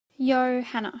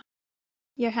Johanna.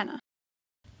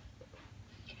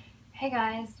 Hey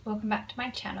guys, welcome back to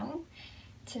my channel.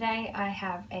 Today I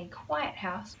have a quiet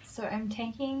house, so I'm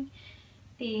taking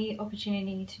the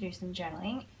opportunity to do some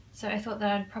journaling. So I thought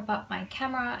that I'd prop up my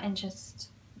camera and just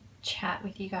chat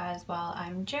with you guys while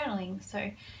I'm journaling. So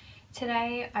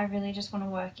today I really just want to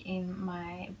work in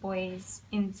my boys'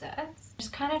 inserts.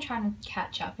 Just kind of trying to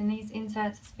catch up in these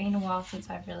inserts. It's been a while since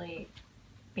I've really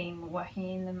been working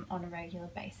in them on a regular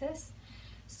basis.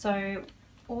 So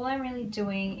all I'm really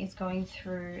doing is going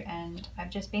through, and I've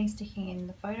just been sticking in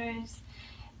the photos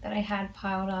that I had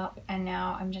piled up, and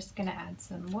now I'm just going to add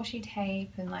some washi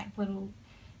tape and like little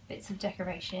bits of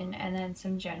decoration and then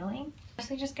some journaling.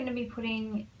 Mostly just going to be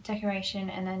putting decoration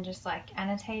and then just like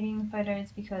annotating the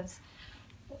photos because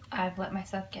I've let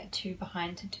myself get too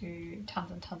behind to do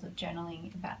tons and tons of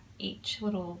journaling about each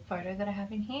little photo that I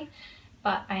have in here.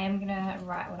 But I am going to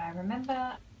write what I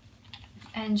remember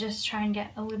and just try and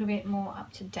get a little bit more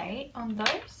up to date on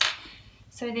those.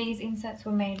 So these inserts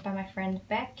were made by my friend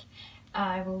Beck.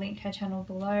 I will link her channel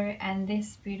below, and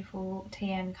this beautiful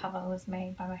TN cover was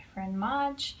made by my friend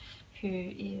Marge, who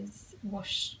is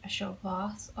Wash Ashore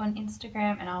Glass on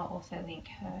Instagram, and I'll also link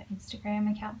her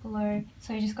Instagram account below.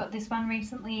 So I just got this one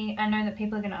recently. I know that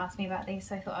people are going to ask me about these,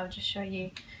 so I thought I would just show you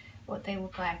what they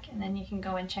look like, and then you can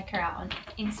go and check her out on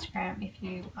Instagram if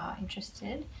you are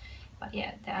interested. But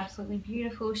yeah, they're absolutely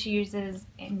beautiful. She uses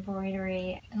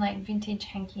embroidery and like vintage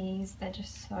hankies. They're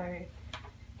just so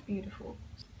beautiful.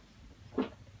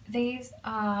 These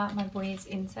are my boys'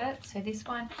 inserts. So this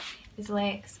one is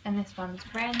Lex and this one's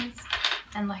Ren's.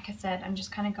 And like I said, I'm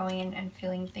just kind of going in and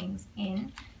filling things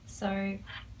in. So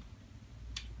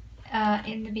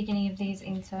in the beginning of these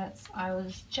inserts, I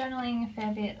was journaling a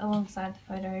fair bit alongside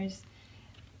the photos,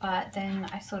 but then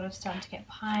I sort of started to get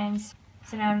behind.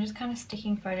 So now I'm just kind of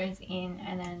sticking photos in,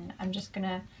 and then I'm just going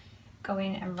to go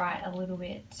in and write a little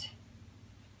bit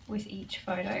with each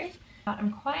photo. But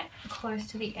I'm quite close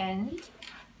to the end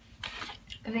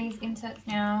of these inserts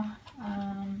now.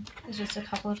 There's just a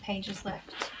couple of pages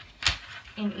left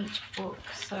in each book.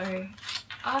 So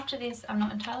after this, I'm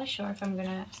not entirely sure if I'm going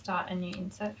to start a new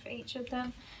insert for each of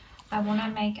them. I want to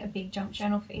make a big junk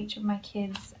journal for each of my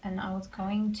kids, and I was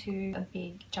going to a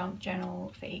big junk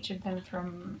journal for each of them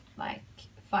from like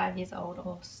 5 years old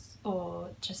or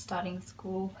just starting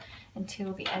school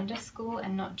until the end of school,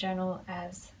 and not journal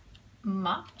as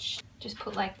much. Just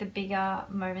put like the bigger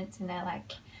moments in there,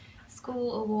 like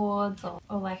school awards or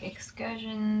like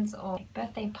excursions or like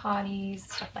birthday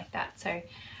parties, stuff like that. So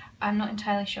I'm not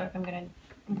entirely sure if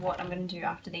what I'm going to do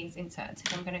after these inserts,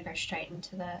 if I'm going to go straight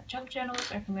into the junk journals,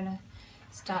 or if I'm going to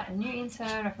start a new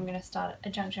insert, or if I'm going to start a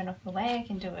junk journal for Leg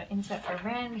and do an insert for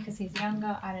Ren because he's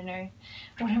younger. I don't know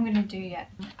what I'm going to do yet.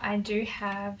 I do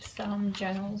have some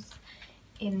journals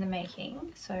in the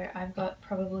making, so I've got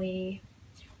probably,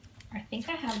 I think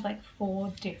I have like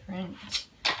 4 different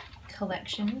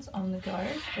collections on the go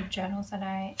of journals that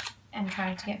I am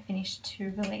trying to get finished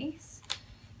to release.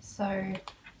 So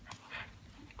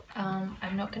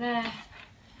I'm not gonna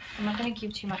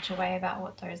give too much away about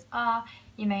what those are.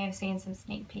 You may have seen some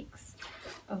sneak peeks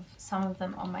of some of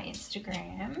them on my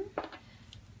Instagram,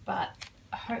 but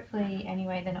hopefully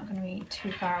anyway they're not going to be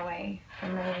too far away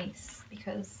from release,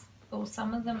 because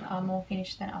some of them are more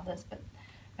finished than others, but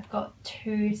I've got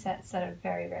 2 sets that are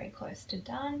very, very close to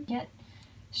done. I get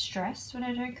stressed when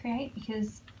I don't create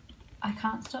because I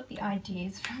can't stop the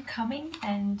ideas from coming,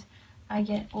 and I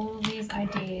get all of these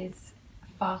ideas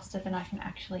faster than I can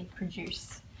actually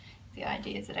produce the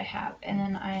ideas that I have, and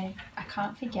then I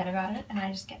can't forget about it, and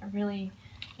I just get really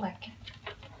like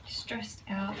stressed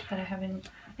out that I haven't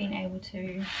been able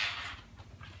to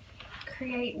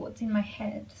create what's in my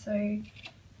head. So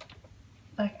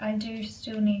like I do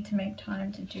still need to make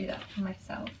time to do that for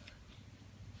myself.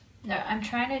 No, I'm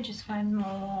trying to just find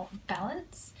more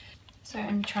balance. So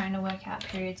I'm trying to work out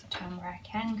periods of time where I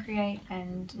can create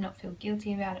and not feel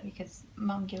guilty about it, because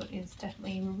mum guilt is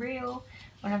definitely real.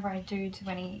 Whenever I do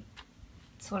any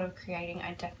sort of creating,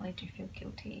 I definitely do feel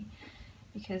guilty,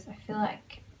 because I feel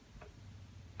like,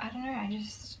 I don't know,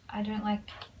 I don't like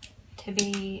to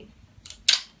be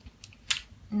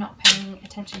not paying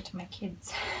attention to my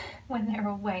kids when they're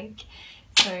awake.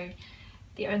 So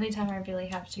the only time I really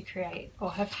have to create,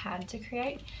 or have had to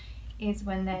create, is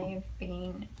when they've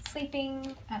been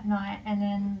sleeping at night, and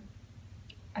then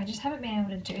I just haven't been able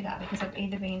to do that because I've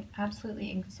either been absolutely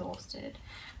exhausted,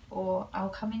 or I'll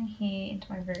come in here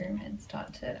into my room and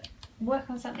start to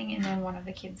work on something, and then one of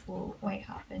the kids will wake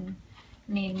up and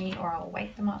need me, or I'll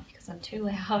wake them up because I'm too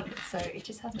loud. So it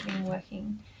just hasn't been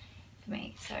working for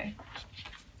me. So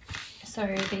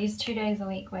So these 2 days a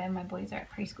week where my boys are at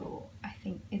preschool, I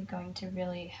think is going to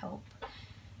really help.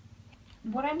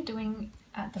 What I'm doing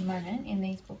at the moment in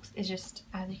these books is just,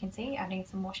 as you can see, adding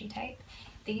some washi tape.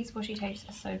 These washi tapes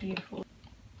are so beautiful.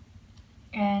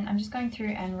 And I'm just going through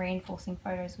and reinforcing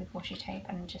photos with washi tape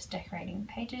and just decorating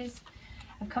pages.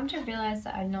 I've come to realise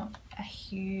that I'm not a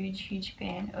huge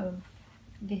fan of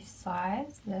this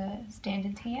size, the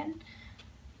standard TN.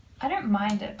 I don't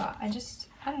mind it, but I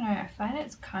don't know, I find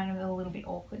it's kind of a little bit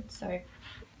awkward. So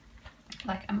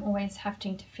like I'm always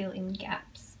having to fill in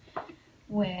gaps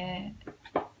where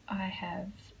I have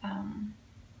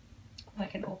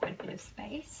like an awkward bit of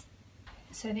space.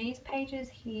 So these pages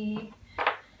here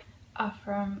are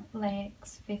from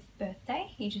Leik's 5th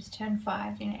birthday. He just turned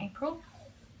 5 in April.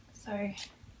 So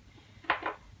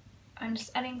I'm just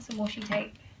adding some washi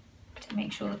tape to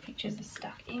make sure the pictures are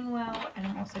stuck in well, and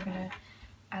I'm also going to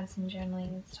add some journaling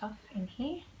and stuff in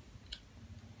here.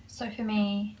 So for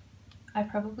me, I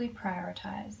probably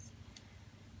prioritise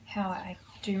how I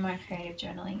do my creative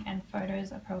journaling, and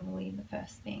photos are probably the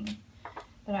first thing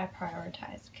that I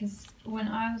prioritise, because when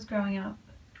I was growing up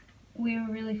we were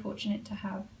really fortunate to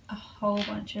have a whole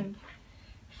bunch of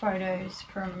photos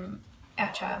from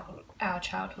our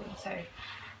childhood. So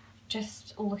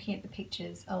just looking at the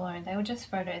pictures alone, they were just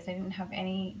photos, they didn't have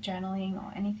any journaling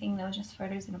or anything, they were just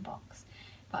photos in a box.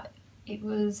 But it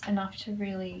was enough to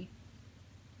really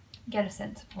get a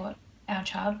sense of what our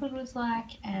childhood was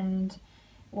like and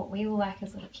what we were like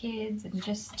as little kids, and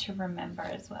just to remember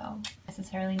as well. Don't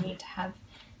necessarily need to have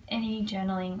any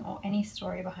journaling or any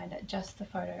story behind it, just the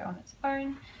photo on its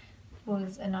own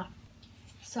was enough.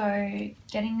 So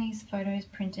getting these photos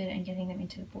printed and getting them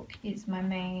into the book is my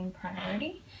main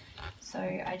priority. So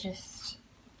I just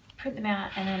print them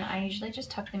out, and then I usually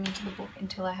just tuck them into the book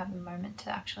until I have a moment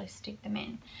to actually stick them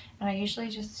in. And I usually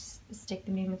just stick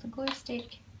them in with a glue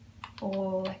stick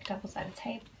or like double-sided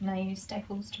tape, and I use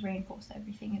staples to reinforce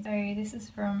everything. So this is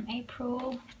from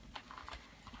April,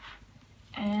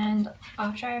 and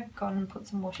after I've gone and put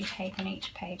some washi tape on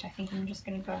each page, I think I'm just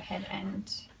going to go ahead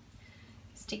and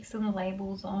stick some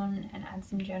labels on and add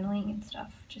some journaling and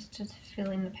stuff just to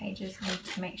fill in the pages and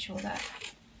to make sure that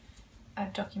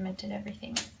I've documented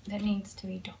everything that needs to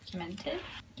be documented.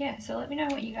 Yeah, so let me know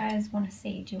what you guys want to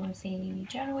see. Do you want to see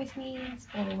journal with me's,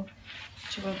 or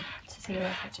do you want to see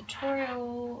like a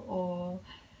tutorial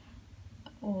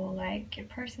or like a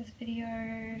process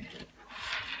video?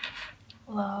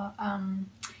 Well,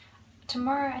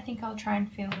 tomorrow I think I'll try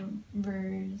and film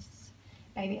Rue's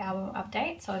baby album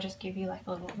update, so I'll just give you like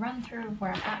a little run through of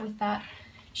where I'm at with that,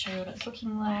 show you what it's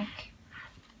looking like.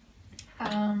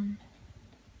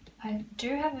 I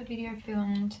do have a video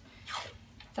filmed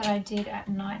that I did at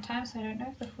night time, so I don't know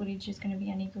if the footage is going to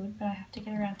be any good, but I have to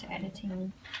get around to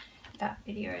editing that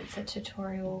video. It's a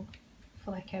tutorial for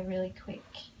like a really quick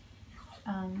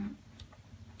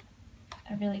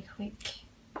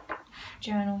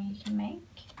journal you can make.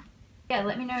 Yeah,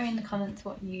 let me know in the comments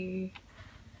what you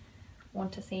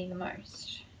want to see the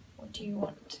most. What do you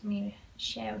want me to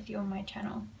share with you on my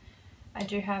channel? I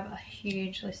do have a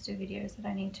huge list of videos that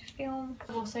I need to film.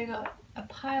 I've also got a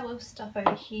pile of stuff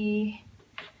over here.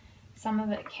 Some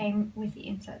of it came with the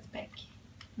insert spec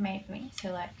made for me,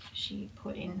 so like she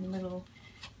put in little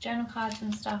journal cards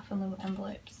and stuff and little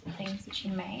envelopes and things that she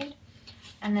made.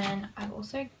 And then I've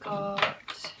also got,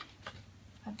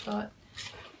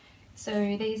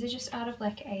 so these are just out of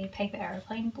like a paper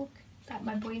aeroplane book that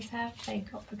my boys have, they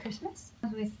got for Christmas,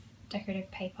 with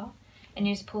decorative paper, and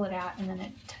you just pull it out and then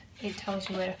it tells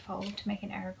you where to fold to make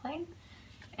an aeroplane.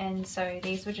 And so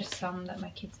these were just some that my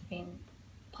kids have been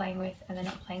playing with, and they're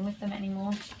not playing with them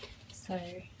anymore, so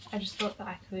I just thought that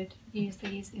I could use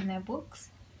these in their books.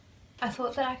 I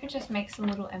thought that I could just make some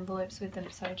little envelopes with them,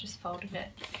 so I just folded it,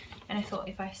 and I thought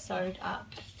if I sewed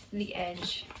up the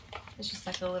edge, it's just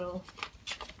like a little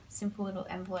simple little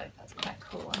envelope that's quite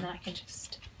cool, and then I can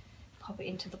just pop it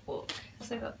into the book.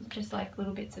 Also got just like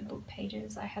little bits of book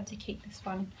pages. I had to keep this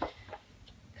one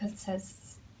because it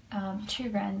says 2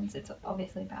 wrens. It's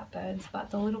obviously about birds, but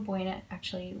the little boy in it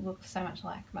actually looks so much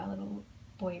like my little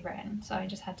boy wren, so I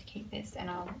just had to keep this, and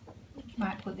I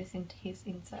might put this into his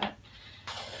insert.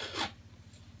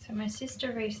 So my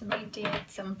sister recently did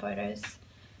some photos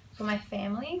for my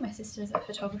family. My sister's a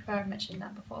photographer, I've mentioned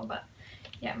that before, but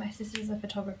yeah, my sister's a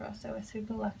photographer, so we're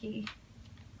super lucky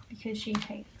because she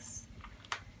takes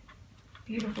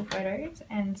beautiful photos,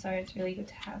 and so it's really good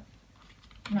to have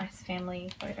nice family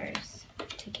photos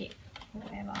to keep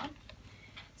forever.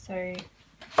 So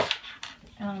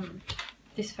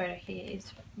this photo here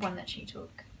is one that she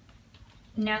took.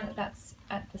 Now that that's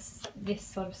at this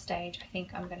sort of stage, I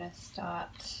think I'm going to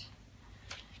start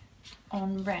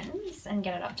on Wren's and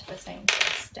get it up to the same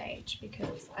stage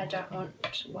because I don't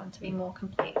want one to be more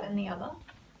complete than the other.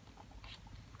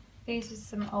 These are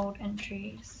some old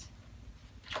entries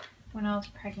when I was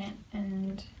pregnant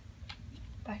and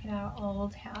back at our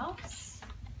old house.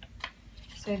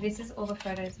 So this is all the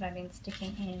photos that I've been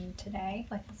sticking in today,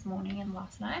 like this morning and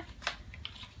last night.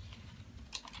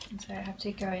 And so I have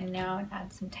to go in now and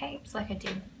add some tapes like I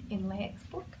did in Leah's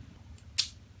book.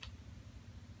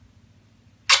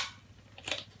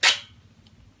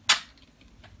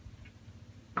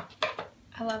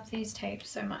 I love these tapes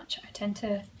so much. I tend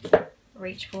to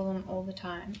reach for them all the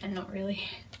time and not really.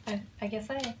 I guess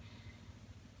I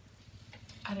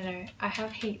don't know. I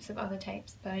have heaps of other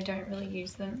tapes but I don't really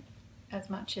use them as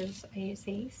much as I use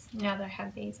these. Now that I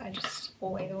have these, I just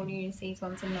always want to use these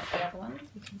ones and not the other ones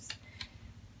because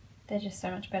they're just so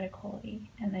much better quality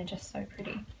and they're just so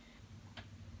pretty.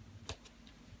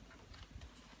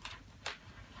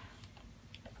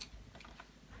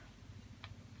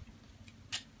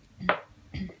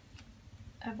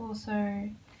 I've also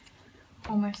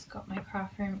almost got my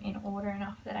craft room in order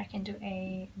enough that I can do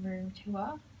a room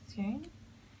tour soon.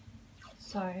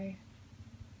 So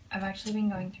I've actually been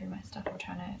going through my stuff and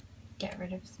trying to get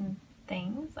rid of some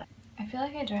things. I feel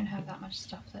like I don't have that much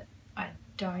stuff that I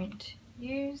don't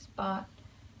use, but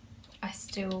I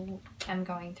still am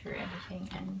going through everything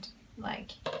and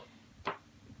like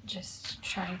just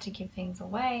trying to give things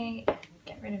away and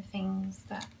get rid of things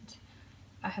that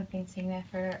I have been sitting there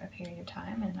for a period of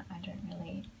time and I don't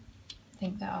really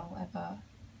think that I'll ever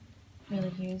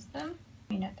really use them.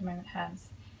 I mean, at the moment it has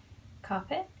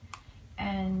carpet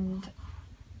and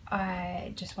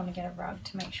I just want to get a rug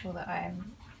to make sure that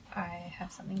I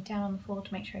have something down on the floor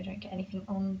to make sure I don't get anything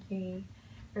on the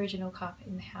original carpet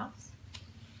in the house.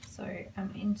 So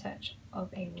I'm in search of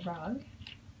a rug,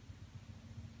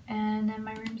 and then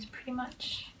my room's pretty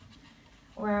much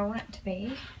where I want it to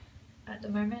be. At the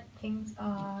moment things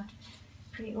are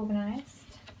pretty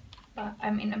organised, but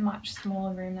I'm in a much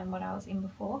smaller room than what I was in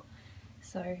before,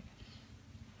 so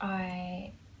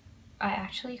I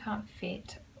actually can't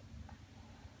fit.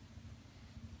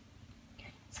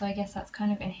 So I guess that's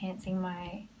kind of enhancing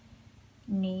my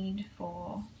need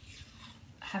for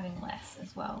having less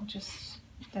as well, just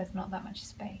there's not that much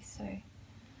space.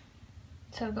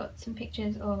 So I've got some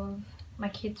pictures of my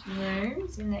kids'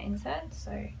 rooms in the insert,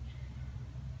 so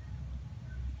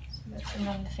that's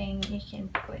another thing you can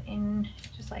put in,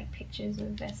 just like pictures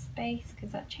of their space,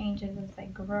 because that changes as they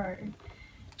grow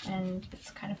and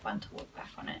it's kind of fun to look back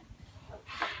on it.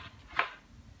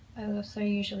 I also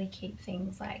usually keep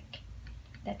things like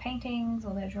their paintings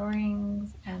or their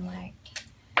drawings and like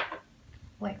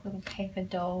little paper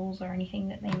dolls or anything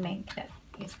that they make that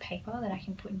is paper that I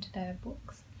can put into their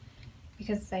books,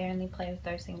 because they only play with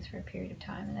those things for a period of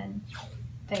time and then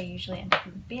they usually end up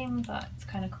in the bin, but it's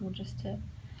kind of cool just to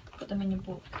put them in your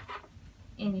book,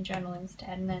 in your journal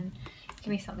instead, and then it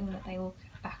can be something that they look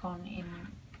back on in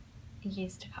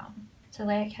years to come. So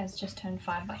Leik has just turned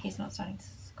 5 but he's not starting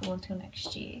school until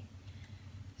next year,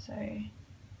 so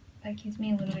that gives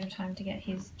me a little bit of time to get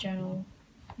his journal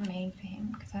made for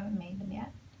him because I haven't made them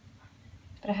yet.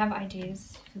 But I have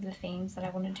ideas for the themes that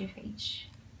I want to do for each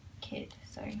kid,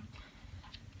 so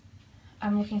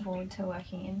I'm looking forward to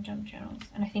working in junk journals,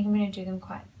 and I think I'm going to do them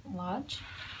quite large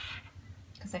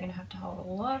because they're going to have to hold a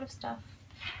lot of stuff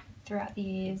throughout the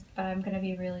years, but I'm going to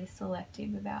be really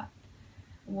selective about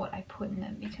what I put in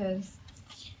them, because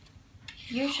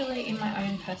usually in my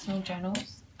own personal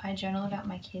journals I journal about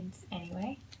my kids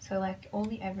anyway, so like all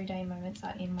the everyday moments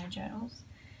are in my journals.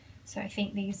 So I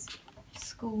think these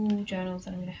school journals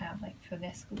that I'm going to have like for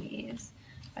their school years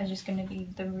are just going to be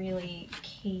the really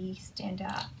key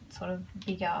standout sort of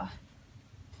bigger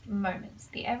moments.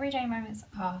 The everyday moments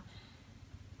are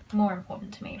more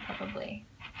important to me probably,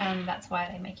 and that's why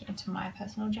they make it into my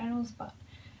personal journals, but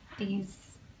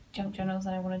these junk journals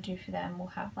that I want to do for them will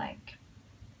have like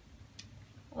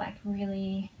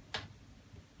really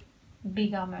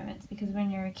bigger moments, because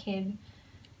when you're a kid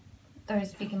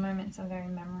those bigger moments are very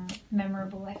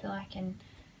memorable, I feel like, and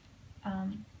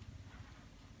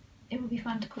it would be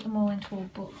fun to put them all into a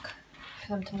book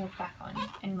for them to look back on,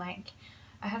 and like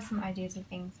I have some ideas of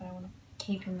things that I want to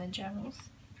keep in the journals.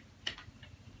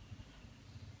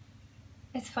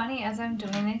 It's funny, as I'm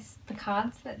doing this, the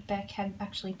cards that Beck had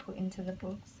actually put into the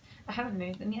books, I haven't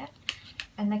moved them yet,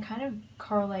 and they kind of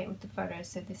correlate with the photos.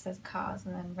 So this says cars,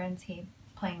 and then Ren's here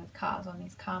playing with cars on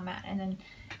his car mat, and then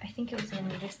I think it was in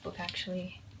this book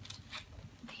actually,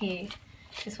 here,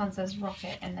 this one says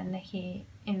rocket, and then they're here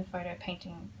in the photo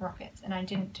painting rockets, and I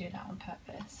didn't do that on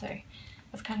purpose, so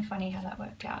it's kind of funny how that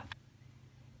worked out.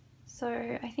 So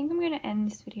I think I'm going to end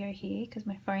this video here because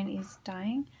my phone is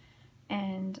dying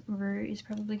and Rue is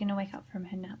probably going to wake up from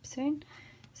her nap soon.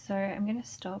 So I'm going to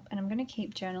stop and I'm going to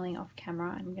keep journaling off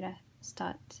camera. I'm going to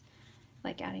start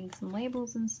like adding some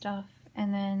labels and stuff,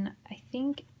 and then I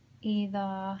think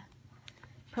either,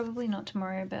 probably not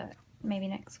tomorrow, but maybe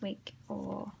next week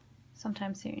or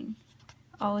sometime soon,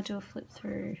 I'll do a flip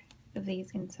through of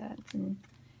these inserts and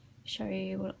show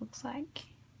you what it looks like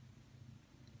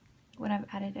when I've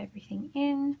added everything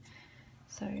in.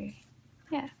 So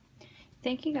yeah,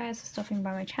 thank you guys for stopping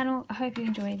by my channel. I hope you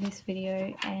enjoyed this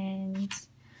video, and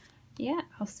yeah,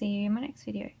 I'll see you in my next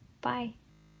video. Bye.